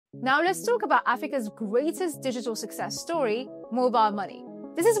Now let's talk about Africa's greatest digital success story, mobile money.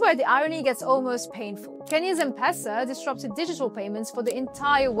 This is where the irony gets almost painful. Kenya's M-Pesa disrupted digital payments for the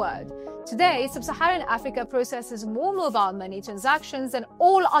entire world. Today, sub-Saharan Africa processes more mobile money transactions than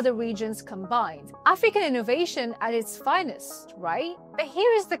all other regions combined. African innovation at its finest, right? But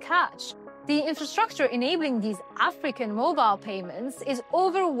here is the catch. The infrastructure enabling these African mobile payments is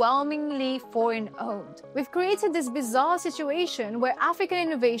overwhelmingly foreign-owned. We've created this bizarre situation where African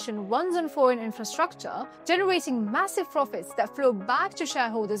innovation runs on foreign infrastructure, generating massive profits that flow back to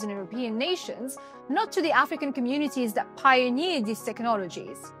shareholders in European nations, not to the African communities that pioneered these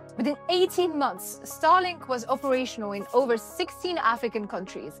technologies. Within 18 months, Starlink was operational in over 16 African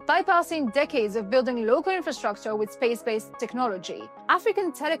countries, bypassing decades of building local infrastructure with space-based technology.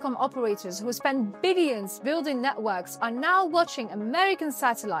 African telecom operators who spend billions building networks are now watching American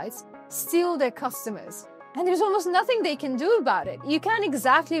satellites steal their customers. And there's almost nothing they can do about it. You can't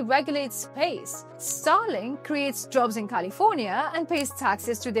exactly regulate space. Starlink creates jobs in California and pays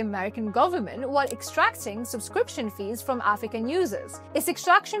taxes to the American government while extracting subscription fees from African users. Its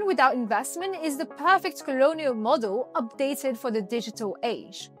extraction without investment is the perfect colonial model updated for the digital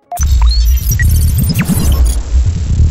age.